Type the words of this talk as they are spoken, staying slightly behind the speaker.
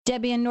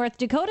Debbie in North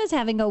Dakota is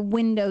having a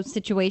window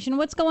situation.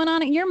 What's going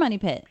on at your money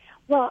pit?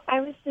 Well,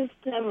 I was just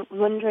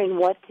wondering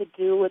what to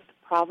do with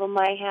the problem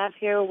I have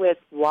here with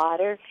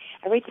water.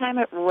 Every time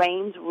it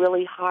rains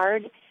really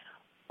hard,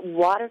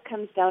 water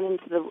comes down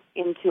into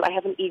I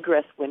have an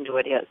egress window,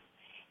 it is,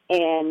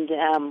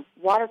 and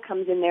water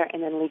comes in there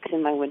and then leaks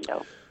in my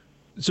window.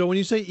 So when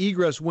you say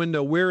egress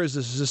window, where is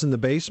this? Is this in the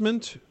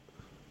basement?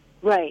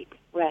 Right.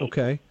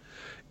 Okay.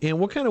 And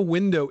what kind of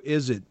window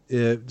is it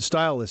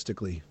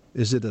stylistically?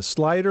 Is it a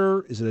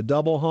slider? Is it a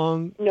double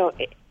hung? No,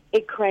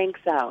 it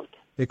cranks out.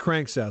 It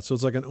cranks out, so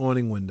it's like an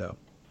awning window.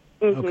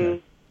 Mm-hmm.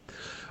 Okay.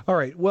 All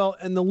right. Well,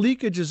 and the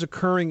leakage is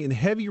occurring in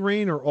heavy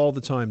rain or all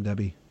the time,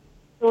 Debbie?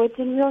 So it's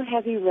in real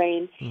heavy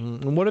rain.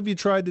 Mm-hmm. And what have you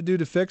tried to do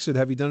to fix it?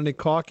 Have you done any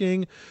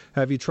caulking?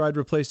 Have you tried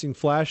replacing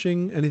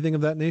flashing? Anything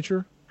of that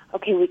nature?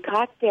 Okay, we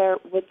got there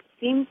what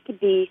seems to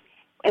be,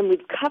 and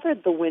we've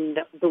covered the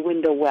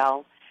window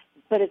well,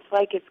 but it's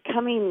like it's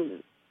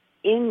coming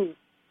in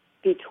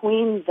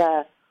between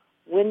the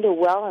window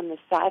well and the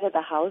side of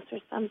the house or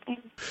something.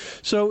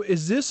 So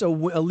is this a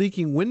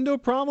leaking window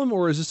problem,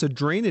 or is this a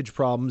drainage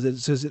problem?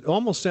 It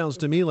almost sounds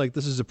to me like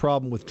this is a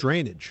problem with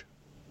drainage.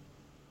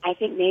 I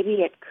think maybe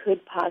it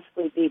could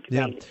possibly be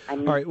drainage. Yeah.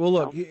 All right. Well,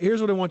 look,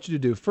 here's what I want you to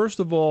do. First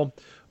of all,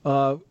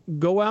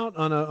 go out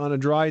on a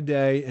dry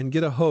day and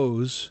get a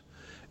hose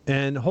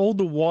and hold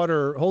the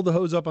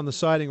hose up on the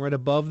siding right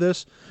above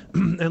this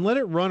and let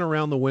it run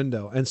around the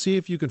window and see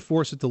if you can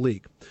force it to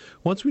leak.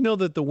 Once we know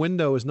that the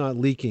window is not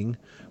leaking,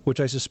 which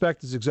I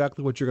suspect is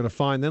exactly what you're going to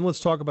find, then let's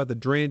talk about the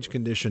drainage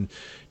condition.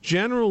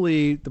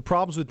 Generally, the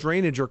problems with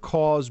drainage are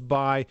caused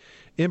by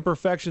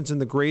imperfections in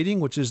the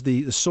grading, which is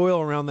the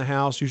soil around the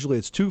house. Usually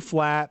it's too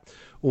flat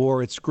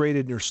or it's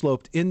graded or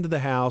sloped into the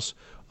house,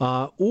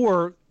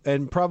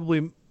 and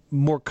probably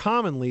more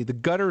commonly, the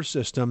gutter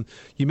system.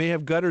 You may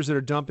have gutters that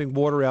are dumping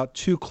water out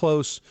too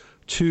close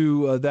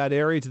to that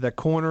area, to that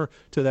corner,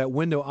 to that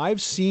window.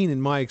 I've seen in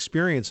my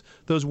experience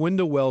those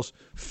window wells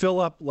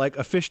fill up like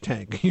a fish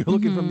tank. You're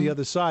looking from the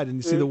other side and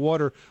you see the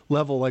water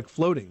level like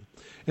floating.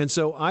 And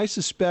so I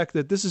suspect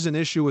that this is an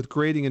issue with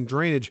grading and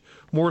drainage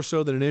more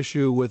so than an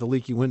issue with a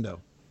leaky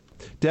window.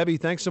 Debbie,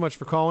 thanks so much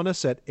for calling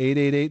us at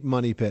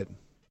 888-MONEY-PIT.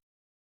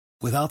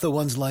 Without the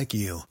ones like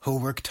you, who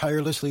work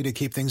tirelessly to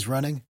keep things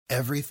running,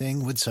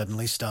 everything would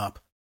suddenly stop.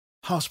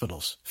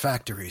 Hospitals,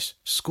 factories,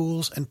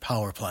 schools, and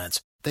power plants,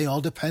 they all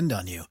depend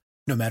on you.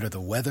 No matter the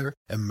weather,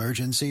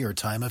 emergency, or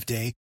time of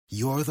day,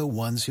 you're the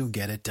ones who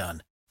get it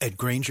done. At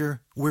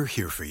Grainger, we're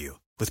here for you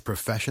with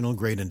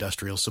professional-grade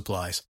industrial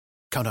supplies.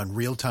 Count on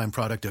real-time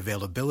product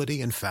availability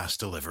and fast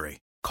delivery.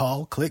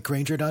 Call, click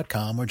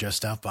Grainger.com, or just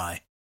stop by.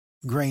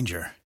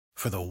 Grainger,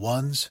 for the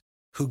ones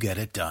who get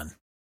it done.